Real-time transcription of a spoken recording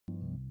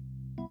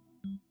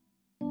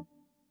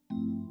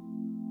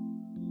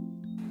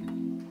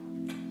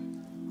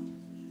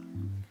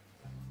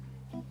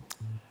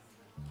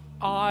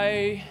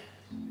I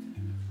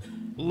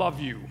love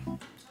you.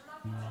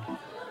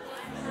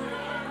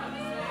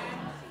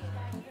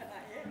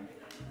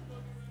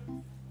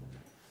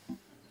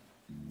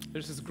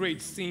 There's this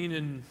great scene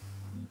in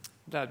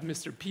that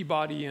Mr.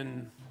 Peabody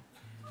and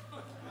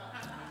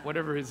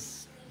whatever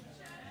his,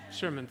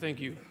 Sherman, thank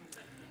you,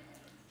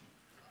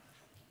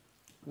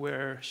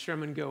 where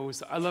Sherman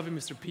goes, I love you,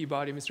 Mr.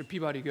 Peabody. Mr.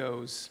 Peabody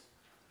goes,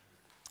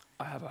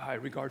 I have a high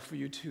regard for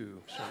you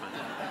too,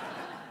 Sherman.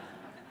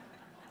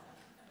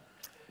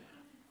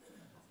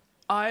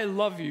 I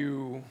love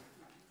you.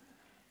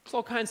 There's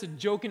all kinds of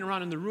joking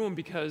around in the room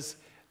because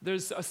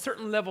there's a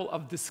certain level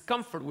of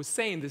discomfort with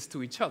saying this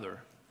to each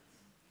other.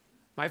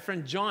 My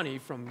friend Johnny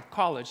from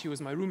college, he was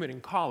my roommate in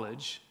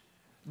college,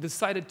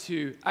 decided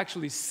to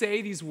actually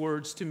say these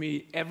words to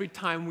me every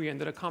time we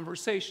ended a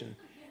conversation,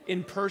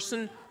 in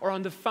person or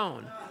on the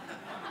phone.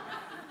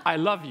 I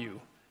love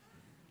you.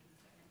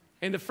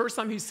 And the first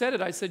time he said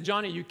it, I said,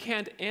 Johnny, you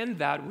can't end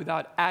that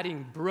without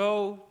adding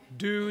bro,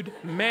 dude,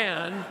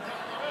 man,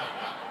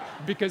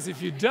 because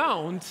if you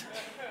don't,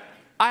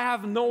 I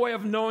have no way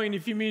of knowing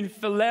if you mean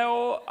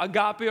phileo,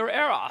 agape, or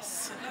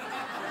eros.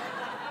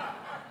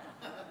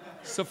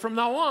 So from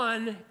now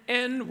on,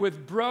 end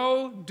with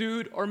bro,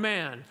 dude, or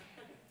man.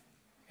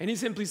 And he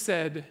simply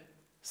said,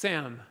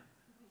 Sam,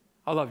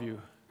 I love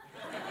you.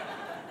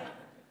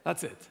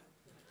 That's it.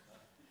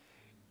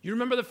 You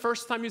remember the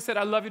first time you said,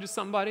 I love you to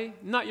somebody?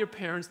 Not your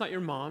parents, not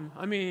your mom.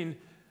 I mean,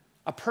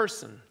 a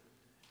person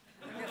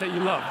that you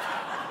loved.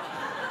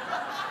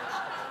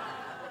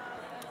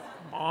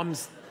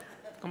 Moms,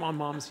 come on,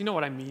 moms, you know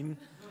what I mean.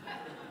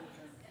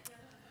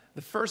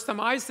 The first time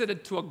I said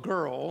it to a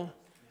girl,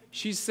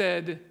 she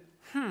said,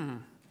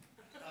 and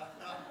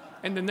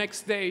the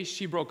next day,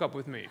 she broke up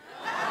with me.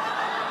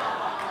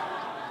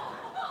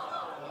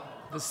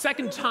 The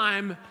second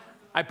time,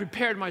 I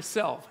prepared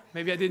myself.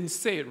 Maybe I didn't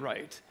say it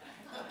right.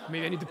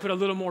 Maybe I need to put a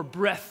little more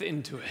breath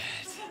into it.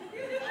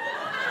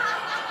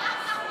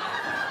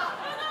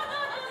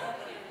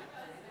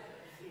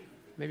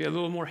 Maybe a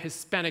little more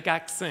Hispanic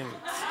accent.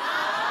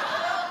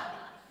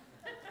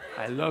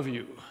 I love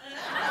you.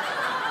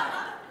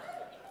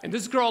 And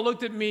this girl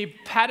looked at me,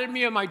 patted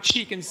me on my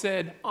cheek, and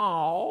said,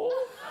 "Oh,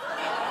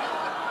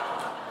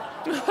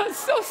 that's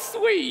so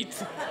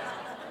sweet."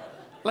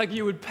 Like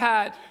you would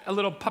pat a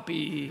little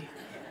puppy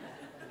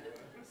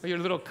or your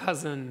little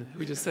cousin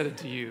who just said it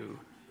to you.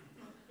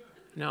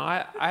 Now,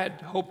 I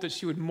had hoped that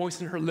she would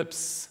moisten her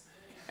lips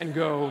and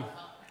go,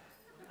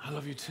 I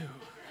love you too.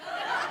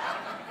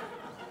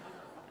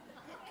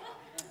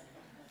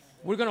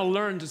 We're going to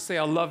learn to say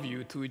I love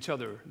you to each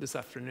other this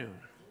afternoon.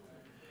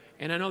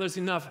 And I know there's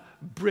enough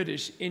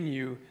British in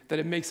you that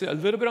it makes it a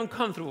little bit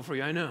uncomfortable for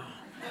you, I know.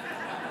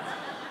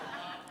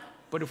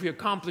 But if we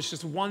accomplish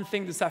just one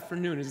thing this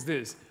afternoon is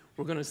this,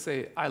 we're going to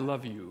say I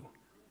love you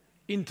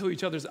into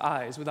each other's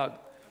eyes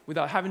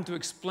without having to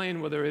explain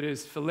whether it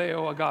is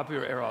phileo, agape,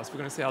 or eros. We're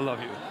going to say I love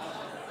you.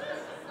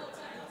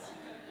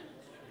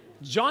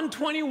 John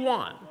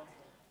 21.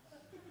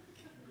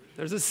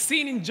 There's a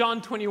scene in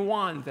John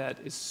 21 that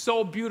is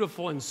so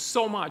beautiful and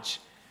so much.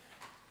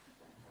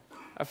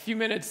 A few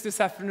minutes this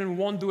afternoon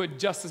won't do it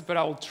justice, but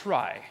I will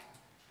try.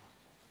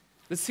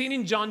 The scene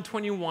in John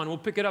 21, we'll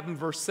pick it up in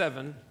verse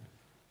 7,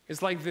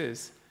 is like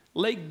this.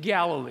 Lake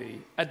Galilee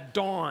at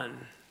dawn,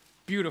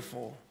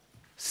 beautiful,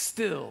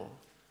 still,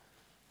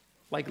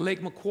 like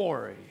Lake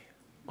Macquarie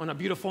on a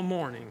beautiful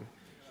morning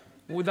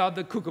without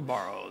the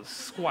kookaburras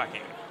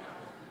squawking.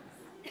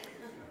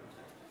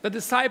 The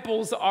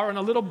disciples are on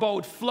a little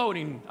boat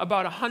floating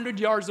about 100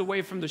 yards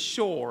away from the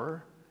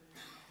shore.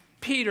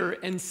 Peter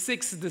and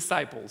 6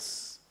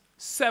 disciples,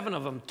 7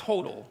 of them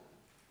total.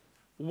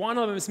 One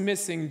of them is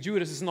missing.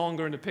 Judas is no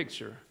longer in the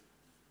picture.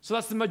 So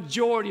that's the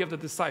majority of the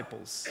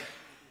disciples.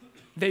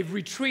 They've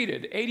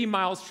retreated 80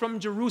 miles from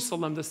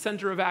Jerusalem, the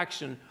center of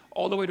action,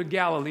 all the way to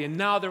Galilee, and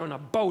now they're on a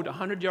boat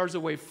 100 yards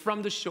away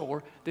from the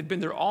shore. They've been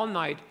there all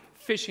night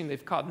fishing.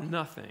 They've caught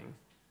nothing.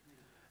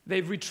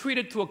 They've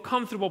retreated to a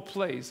comfortable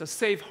place, a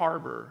safe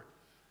harbor.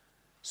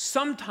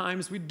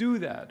 Sometimes we do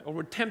that, or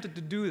we're tempted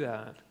to do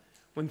that.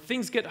 When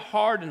things get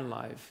hard in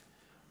life,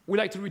 we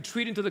like to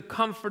retreat into the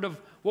comfort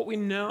of what we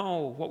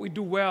know, what we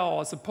do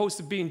well, as opposed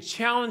to being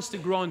challenged to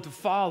grow and to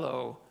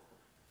follow,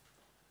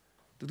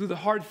 to do the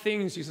hard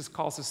things Jesus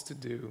calls us to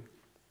do.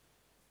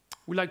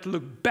 We like to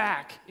look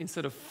back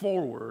instead of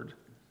forward.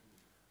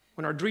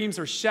 When our dreams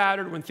are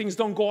shattered, when things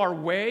don't go our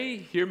way,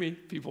 hear me,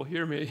 people,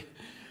 hear me.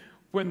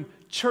 When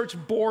church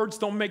boards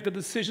don't make the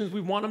decisions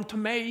we want them to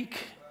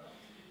make.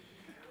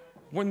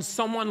 When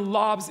someone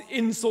lobs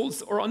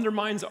insults or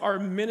undermines our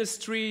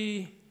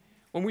ministry.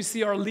 When we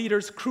see our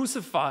leaders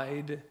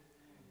crucified,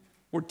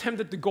 we're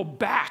tempted to go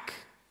back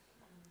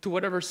to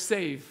whatever's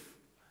safe.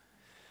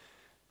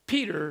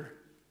 Peter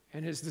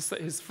and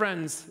his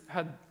friends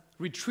had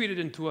retreated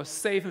into a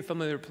safe and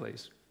familiar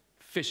place,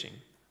 fishing.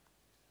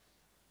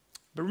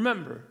 But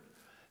remember,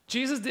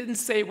 Jesus didn't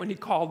say when he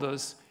called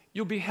us,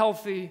 you'll be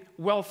healthy,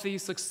 wealthy,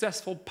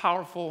 successful,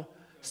 powerful,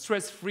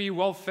 stress-free,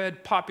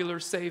 well-fed, popular,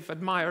 safe,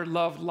 admired,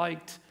 loved,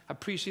 liked,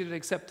 appreciated,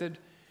 accepted,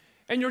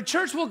 and your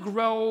church will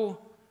grow.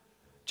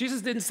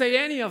 Jesus didn't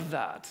say any of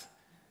that.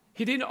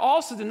 He did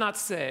not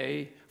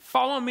say,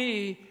 follow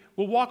me,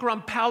 we'll walk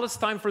around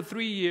Palestine for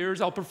 3 years,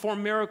 I'll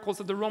perform miracles,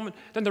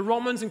 then the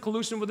Romans in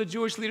collusion with the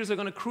Jewish leaders are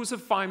going to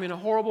crucify me in a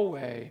horrible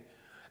way.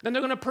 Then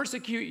they're going to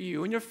persecute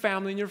you and your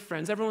family and your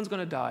friends. Everyone's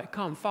going to die.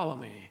 Come, follow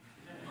me.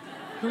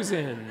 Who's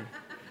in?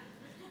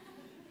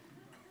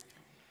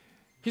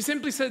 He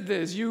simply said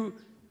this, you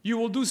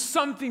will do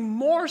something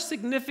more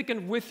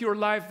significant with your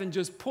life than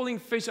just pulling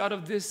fish out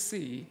of this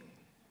sea.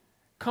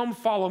 Come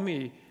follow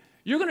me.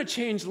 You're going to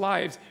change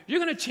lives.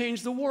 You're going to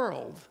change the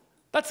world.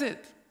 That's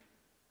it.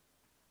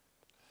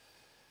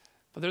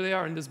 But there they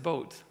are in this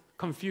boat,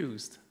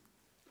 confused.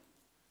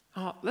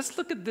 Let's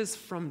look at this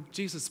from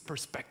Jesus'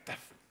 perspective.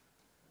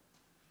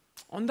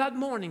 On that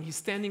morning, he's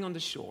standing on the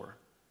shore.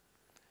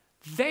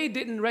 They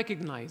didn't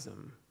recognize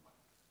him.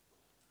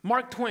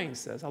 Mark Twain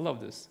says, I love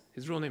this,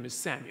 his real name is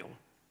Samuel.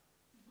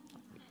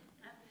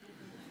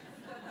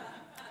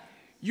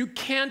 You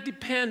can't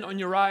depend on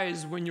your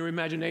eyes when your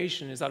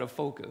imagination is out of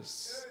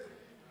focus.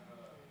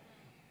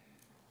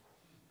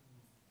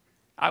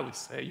 I would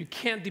say you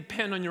can't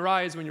depend on your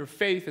eyes when your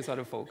faith is out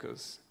of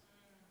focus.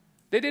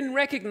 They didn't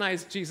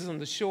recognize Jesus on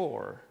the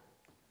shore,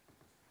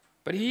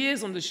 but he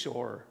is on the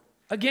shore,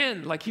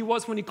 again, like he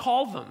was when he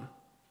called them.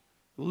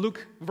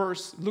 Luke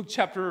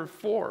chapter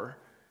 4.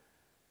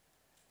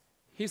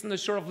 He's on the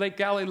shore of Lake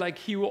Galilee like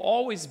he will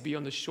always be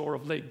on the shore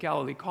of Lake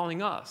Galilee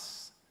calling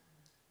us.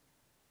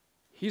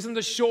 He's on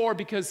the shore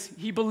because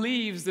he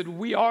believes that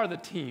we are the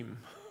team.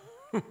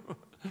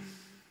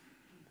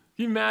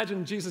 You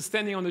imagine Jesus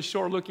standing on the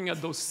shore looking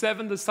at those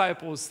 7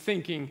 disciples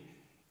thinking,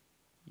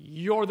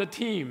 you're the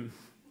team.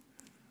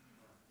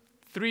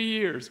 3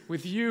 years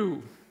with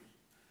you.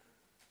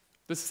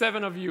 The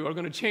 7 of you are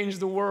going to change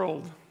the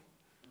world.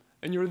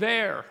 And you're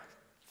there,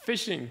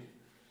 fishing.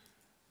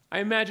 I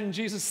imagine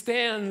Jesus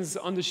stands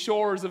on the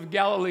shores of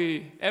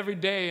Galilee every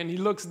day and he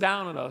looks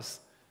down at us.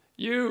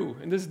 You,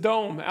 in this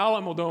dome,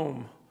 Alamo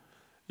Dome,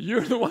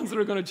 you're the ones that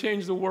are going to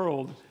change the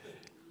world.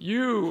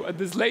 You, at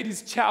this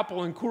ladies'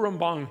 chapel in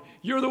Currumbang,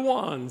 you're the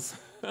ones.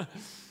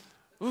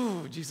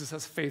 Ooh, Jesus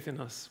has faith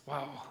in us.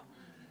 Wow.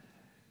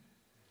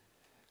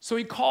 So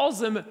he calls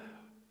them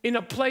in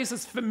a place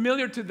that's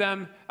familiar to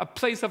them, a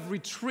place of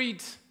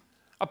retreat,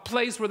 a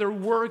place where they're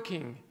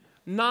working.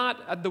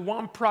 Not at the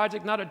one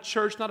project, not a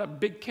church, not a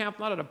big camp,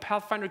 not at a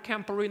Pathfinder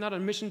camporee, not a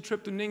mission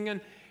trip to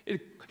Ningen.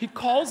 He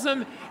calls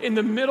them in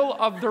the middle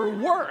of their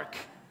work,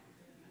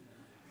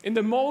 in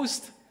the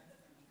most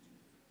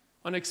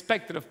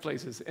unexpected of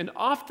places. And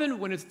often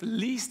when it's the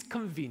least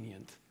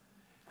convenient,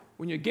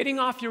 when you're getting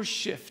off your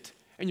shift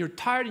and you're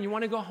tired and you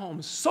want to go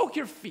home, soak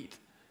your feet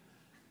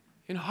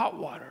in hot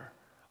water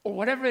or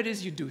whatever it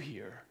is you do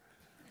here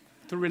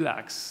to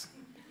relax.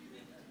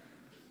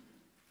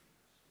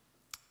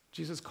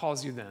 Jesus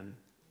calls you then,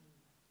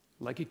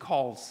 like he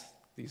calls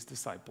these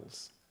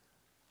disciples.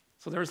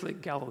 So there's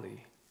Lake Galilee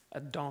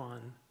at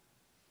dawn,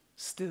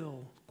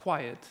 still,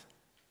 quiet.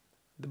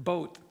 The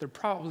boat, they're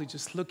probably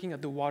just looking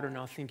at the water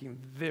now thinking,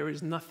 there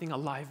is nothing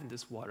alive in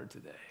this water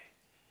today.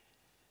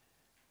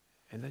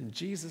 And then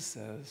Jesus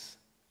says,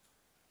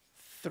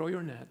 throw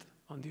your net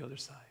on the other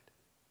side.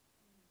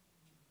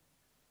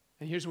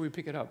 And here's where we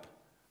pick it up,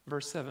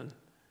 verse 7.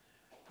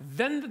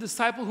 Then the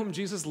disciple whom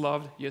Jesus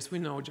loved, yes, we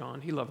know,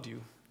 John, he loved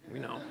you. We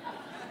know.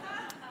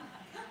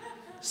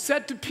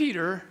 Said to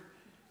Peter,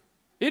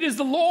 it is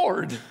the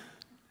Lord.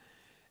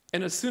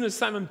 And as soon as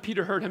Simon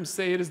Peter heard him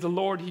say, it is the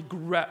Lord,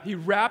 he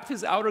wrapped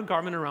his outer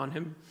garment around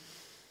him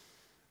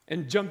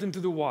and jumped into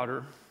the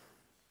water.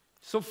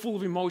 So full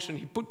of emotion,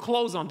 he put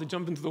clothes on to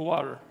jump into the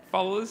water.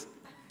 Follow this?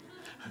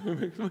 We're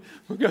going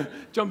to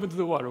jump into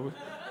the water.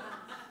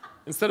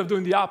 Instead of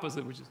doing the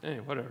opposite, which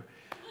is, whatever.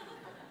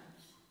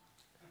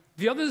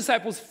 The other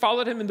disciples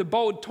followed him in the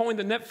boat, towing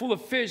the net full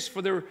of fish,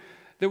 for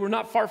they were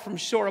not far from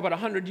shore, about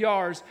 100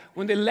 yards.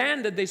 When they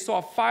landed, they saw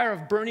a fire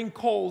of burning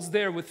coals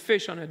there with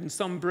fish on it and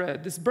some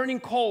bread. This burning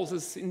coals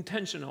is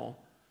intentional.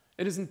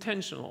 It is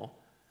intentional.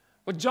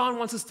 What John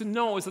wants us to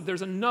know is that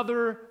there's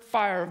another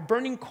fire of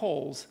burning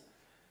coals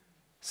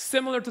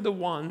similar to the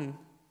one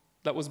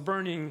that was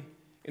burning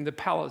in the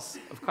palace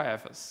of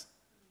Caiaphas.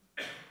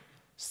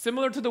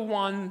 Similar to the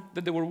one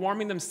that they were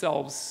warming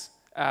themselves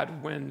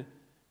at when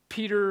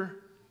Peter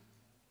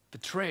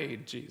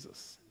betrayed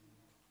Jesus.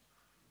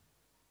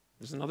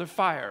 There's another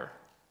fire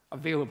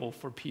available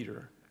for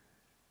Peter.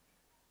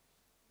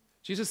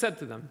 Jesus said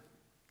to them,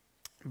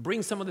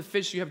 bring some of the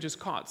fish you have just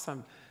caught.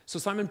 So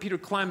Simon Peter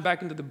climbed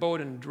back into the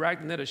boat and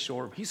dragged the net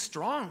ashore. He's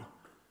strong.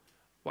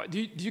 What, do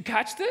you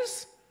catch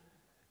this?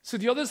 So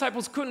the other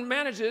disciples couldn't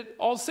manage it,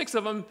 all 6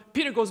 of them.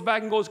 Peter goes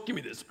back and goes, give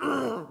me this,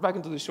 back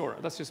into the shore.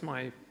 That's just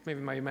maybe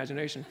my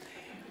imagination.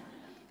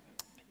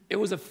 It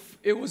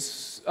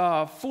was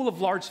full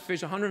of large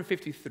fish,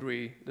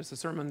 153. There's a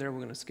sermon there, we're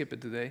going to skip it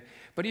today.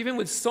 But even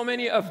with so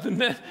many of the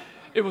net,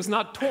 it was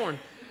not torn.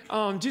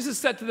 Jesus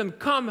said to them,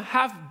 come,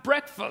 have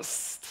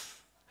breakfast.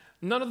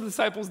 None of the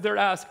disciples dared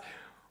ask,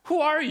 who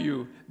are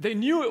you? They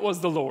knew it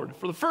was the Lord.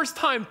 For the first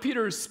time,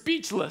 Peter is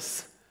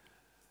speechless.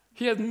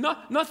 He had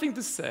nothing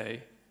to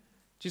say.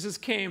 Jesus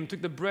came,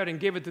 took the bread and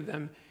gave it to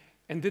them,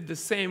 and did the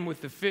same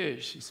with the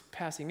fish. He's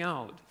passing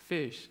out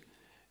fish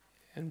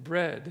and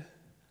bread.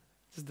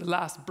 This is the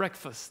last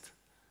breakfast.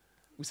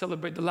 We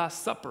celebrate the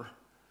Last Supper.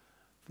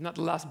 But not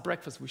the last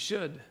breakfast, we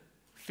should.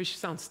 Fish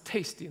sounds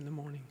tasty in the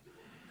morning.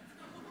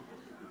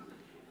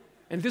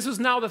 And this was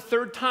now the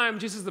third time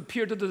Jesus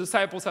appeared to the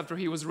disciples after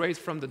he was raised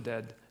from the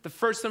dead. The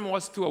first time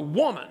was to a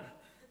woman,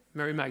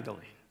 Mary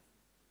Magdalene.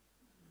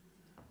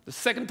 The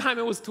second time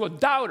it was to a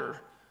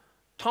doubter,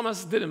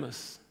 Thomas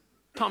Didymus.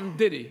 Tom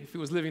Diddy, if he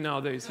was living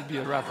nowadays, he'd be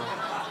a rapper.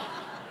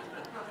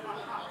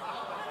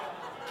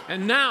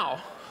 And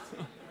now,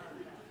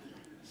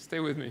 stay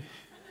with me.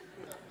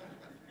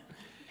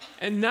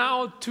 And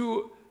now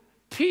to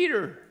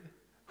Peter,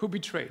 who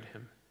betrayed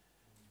him.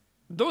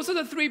 Those are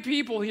the three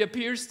people he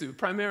appears to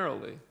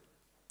primarily.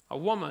 A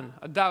woman,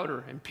 a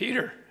doubter, and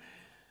Peter.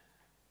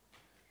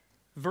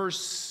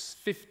 Verse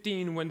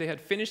 15, when they had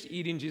finished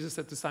eating, Jesus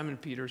said to Simon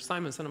Peter,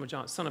 Simon, son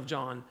of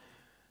John,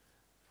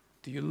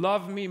 do you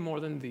love me more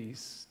than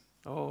these?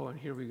 Oh, and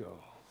here we go.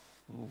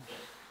 Oof.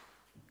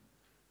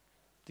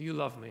 Do you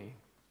love me?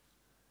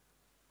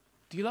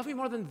 Do you love me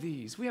more than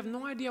these? We have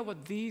no idea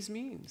what these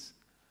means.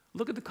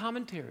 Look at the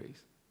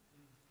commentaries.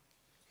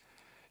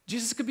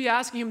 Jesus could be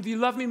asking him, do you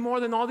love me more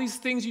than all these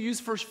things you use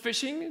for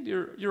fishing?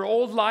 Your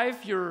old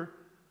life,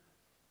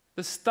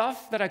 the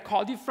stuff that I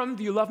called you from,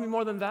 do you love me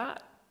more than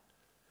that?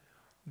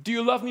 Do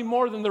you love me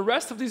more than the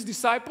rest of these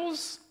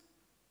disciples?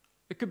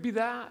 It could be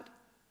that.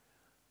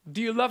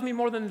 Do you love me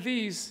more than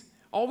these?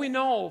 All we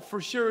know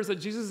for sure is that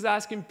Jesus is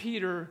asking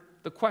Peter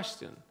the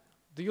question,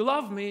 do you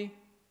love me?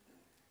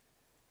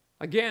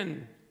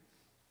 Again,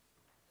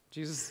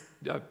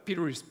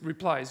 Peter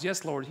replies,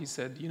 yes, Lord. He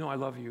said, you know I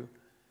love you.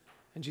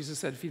 And Jesus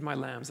said, feed my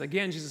lambs.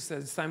 Again, Jesus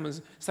said, Simon,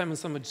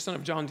 son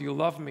of John, do you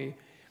love me?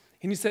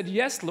 And he said,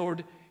 yes,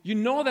 Lord, you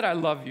know that I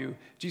love you.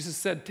 Jesus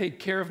said, take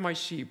care of my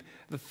sheep.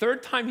 The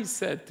third time he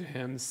said to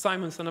him,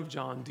 Simon, son of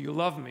John, do you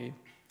love me?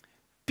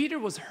 Peter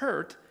was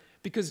hurt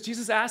because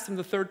Jesus asked him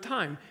the third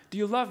time, do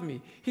you love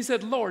me? He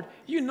said, Lord,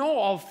 you know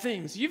all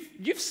things.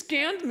 You've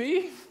scanned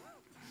me.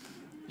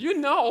 You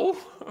know.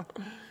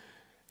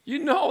 You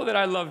know that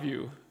I love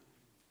you.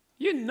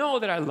 You know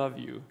that I love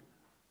you.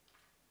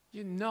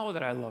 You know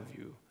that I love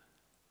you.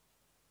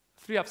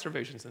 3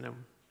 observations and then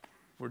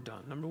we're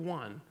done. Number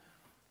 1,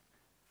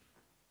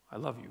 I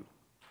love you.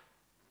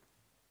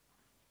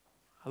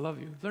 I love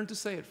you. Learn to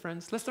say it,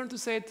 friends. Let's learn to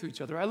say it to each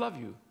other. I love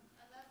you.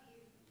 I love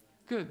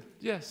you. Good.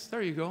 Yes,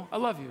 there you go. I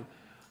love you.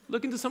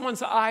 Look into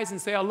someone's eyes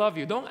and say, I love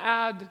you. Don't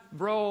add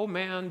bro,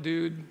 man,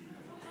 dude.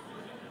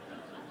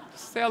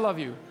 Say, I love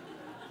you.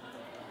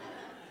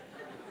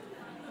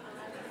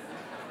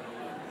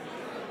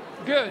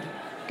 Good.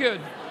 Good.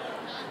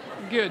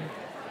 Good.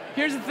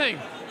 Here's the thing.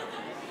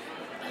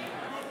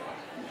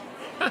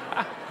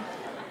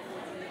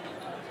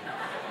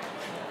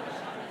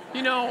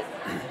 You know,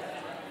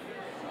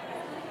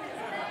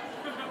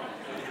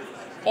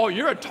 oh,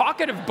 you're a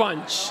talkative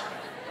bunch.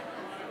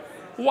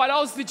 What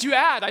else did you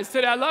add? I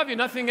said, I love you,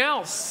 nothing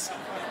else.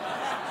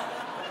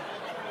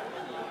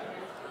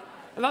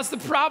 And that's the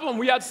problem.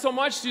 We add so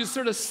much to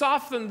sort of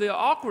soften the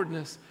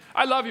awkwardness.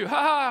 I love you. Ha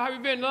ha, have you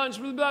been lunch?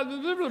 Blah, blah,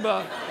 blah, blah,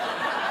 blah.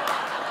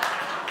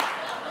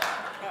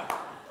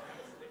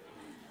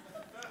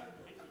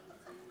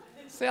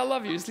 Say, I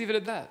love you. Just leave it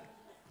at that.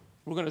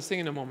 We're going to sing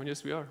in a moment.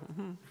 Yes, we are.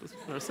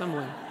 We're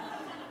assembling.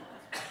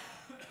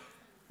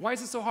 Why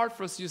is it so hard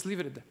for us to just leave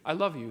it at that? I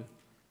love you.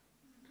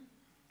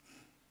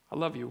 I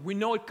love you. We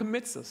know it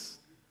commits us.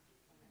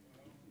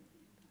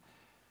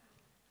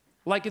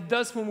 Like it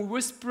does when we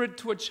whisper it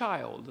to a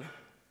child,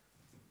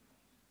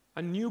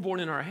 a newborn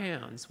in our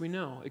hands. We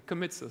know it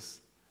commits us.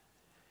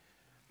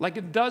 Like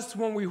it does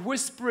when we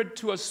whisper it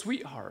to a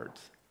sweetheart.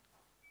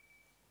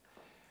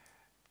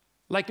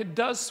 Like it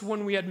does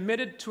when we admit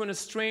it to an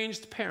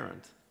estranged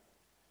parent.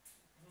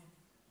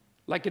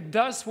 Like it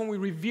does when we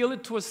reveal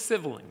it to a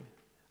sibling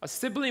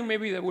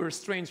maybe that we're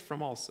estranged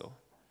from also.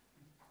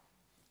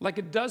 Like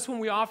it does when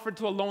we offer it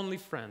to a lonely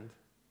friend.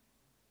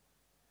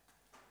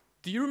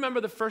 Do you remember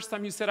the first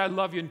time you said, I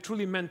love you, and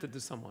truly meant it to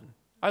someone?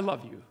 I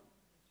love you.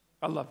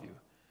 I love you.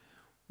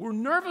 We're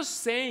nervous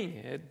saying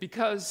it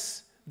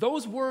because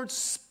those words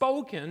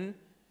spoken,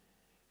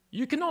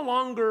 you can no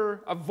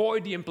longer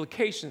avoid the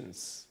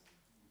implications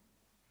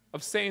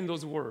of saying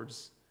those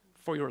words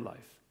for your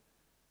life.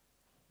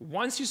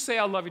 Once you say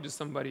I love you to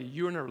somebody,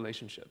 you're in a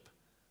relationship.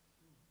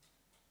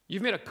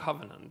 You've made a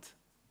covenant.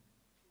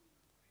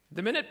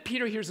 The minute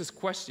Peter hears this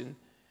question,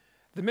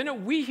 the minute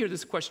we hear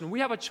this question, we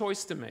have a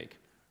choice to make.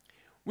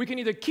 We can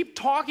either keep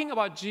talking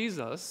about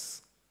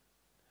Jesus,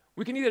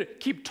 we can either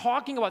keep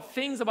talking about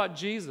things about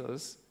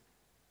Jesus,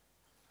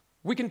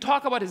 we can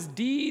talk about his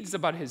deeds,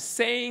 about his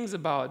sayings,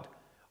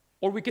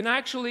 or we can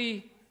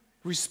actually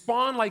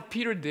respond like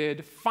Peter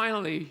did.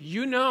 Finally,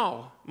 you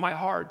know my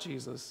heart,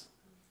 Jesus.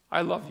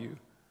 I love you.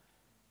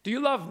 Do you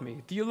love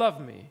me? Do you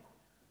love me?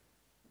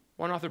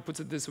 One author puts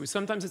it this way: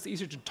 sometimes it's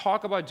easier to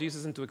talk about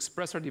Jesus than to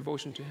express our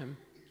devotion to him.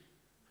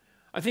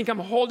 I think I'm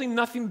holding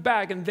nothing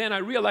back, and then I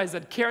realize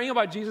that caring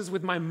about Jesus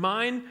with my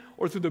mind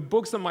or through the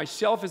books on my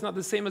shelf is not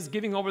the same as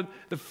giving over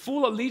the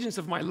full allegiance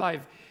of my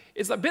life.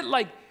 It's a bit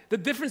like the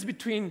difference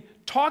between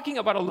talking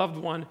about a loved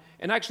one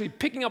and actually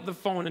picking up the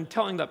phone and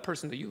telling that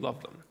person that you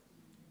love them.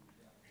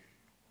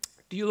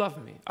 Do you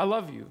love me? I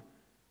love you.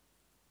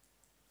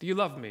 Do you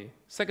love me?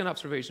 Second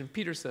observation,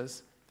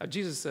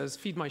 Jesus says,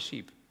 feed my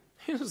sheep.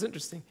 It was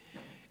interesting.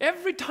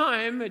 Every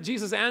time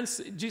Jesus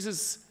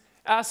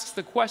asks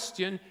the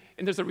question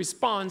and there's a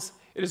response,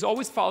 it is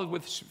always followed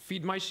with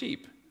feed my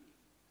sheep.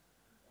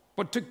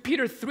 What took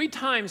Peter 3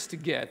 times to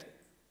get,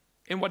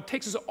 and what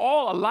takes us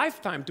all a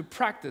lifetime to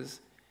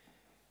practice,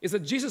 is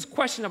that Jesus'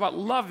 question about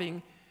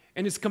loving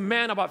and his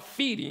command about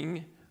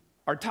feeding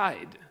are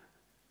tied.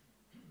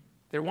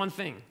 They're one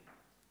thing.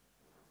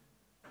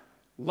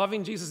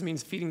 Loving Jesus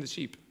means feeding the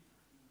sheep.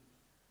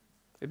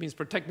 It means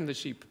protecting the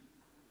sheep.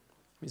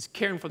 It means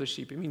caring for the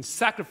sheep. It means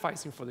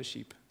sacrificing for the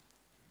sheep.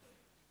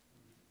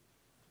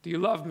 Do you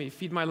love me?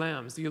 Feed my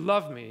lambs. Do you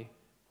love me?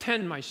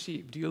 Tend my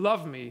sheep. Do you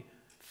love me?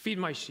 Feed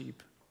my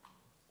sheep.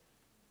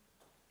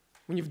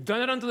 When you've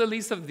done it unto the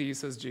least of these,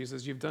 says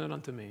Jesus, you've done it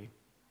unto me.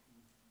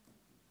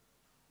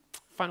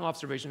 Final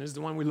observation is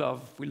the one we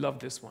love. We love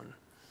this one.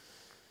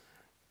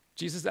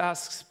 Jesus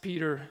asks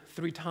Peter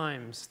 3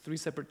 times, 3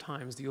 separate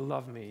times, do you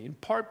love me? In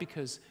part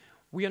because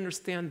we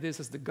understand this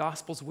as the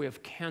gospel's way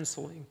of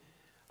canceling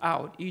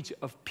out each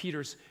of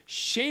Peter's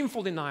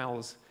shameful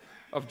denials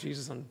of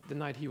Jesus on the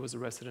night he was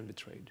arrested and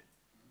betrayed.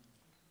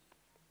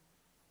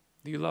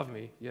 Do you love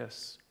me?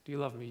 Yes. Do you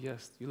love me?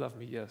 Yes. Do you love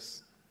me?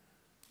 Yes.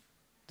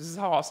 This is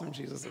how awesome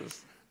Jesus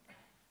is.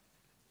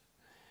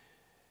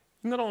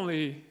 He not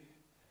only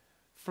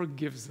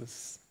forgives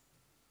us,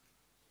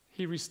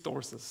 he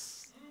restores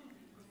us.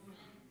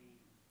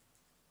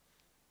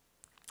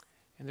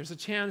 And there's a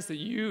chance that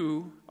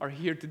you are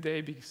here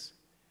today because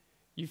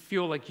you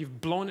feel like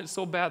you've blown it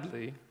so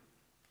badly.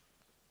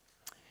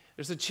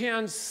 There's a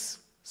chance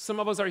some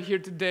of us are here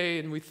today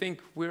and we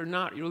think we're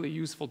not really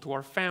useful to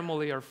our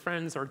family, our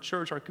friends, our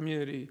church, our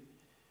community.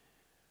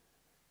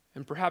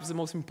 And perhaps the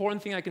most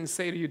important thing I can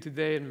say to you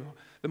today, and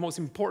the most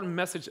important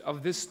message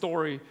of this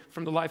story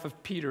from the life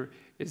of Peter,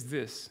 is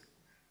this.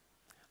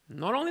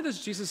 Not only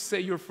does Jesus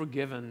say you're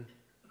forgiven,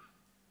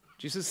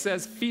 Jesus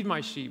says, feed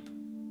my sheep.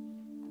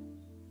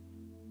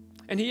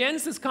 And he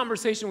ends this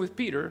conversation with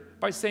Peter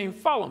by saying,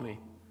 follow me.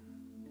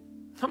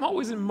 I'm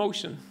always in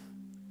motion.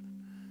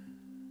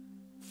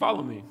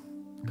 Follow me.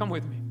 Come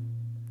with me.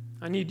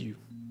 I need you.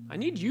 I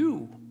need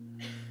you.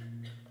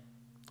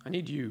 I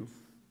need you.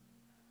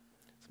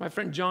 It's my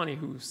friend Johnny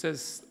who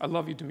says, I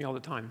love you to me all the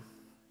time.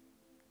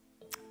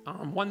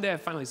 One day I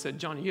finally said,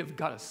 Johnny, you have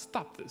got to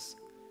stop this.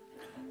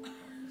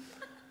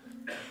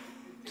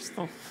 Just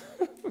don't.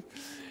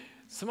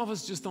 Some of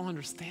us just don't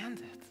understand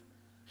it.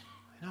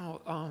 You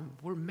know,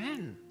 we're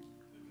men.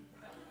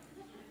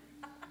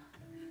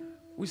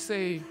 We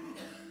say,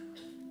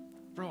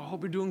 bro, I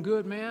hope you're doing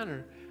good,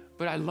 man,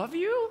 but I love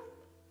you.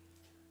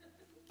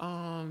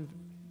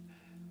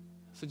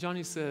 So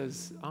Johnny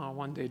says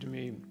one day to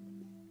me,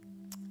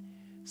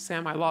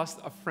 Sam, I lost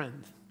a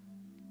friend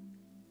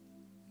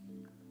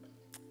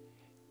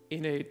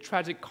in a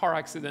tragic car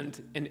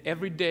accident, and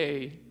every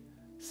day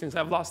since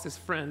I've lost this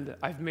friend,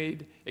 I've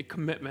made a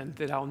commitment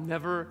that I'll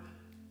never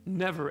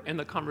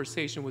end a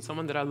conversation with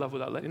someone that I love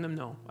without letting them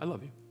know I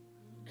love you.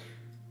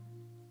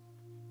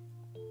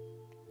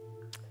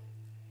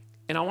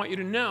 And I want you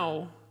to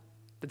know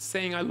that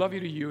saying I love you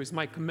to you is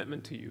my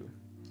commitment to you.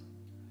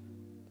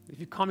 If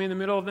you call me in the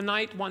middle of the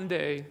night one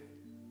day,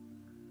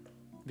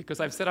 because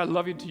I've said I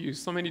love you to you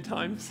so many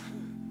times,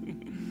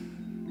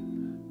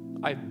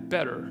 I've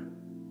better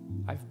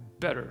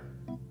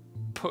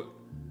put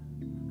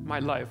my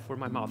life where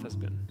my mouth has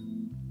been.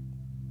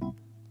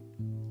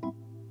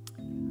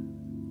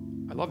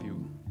 I love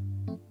you.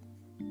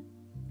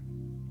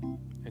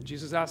 And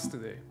Jesus asks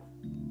today,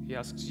 he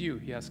asks you,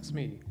 he asks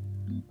me,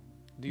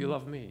 do you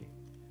love me?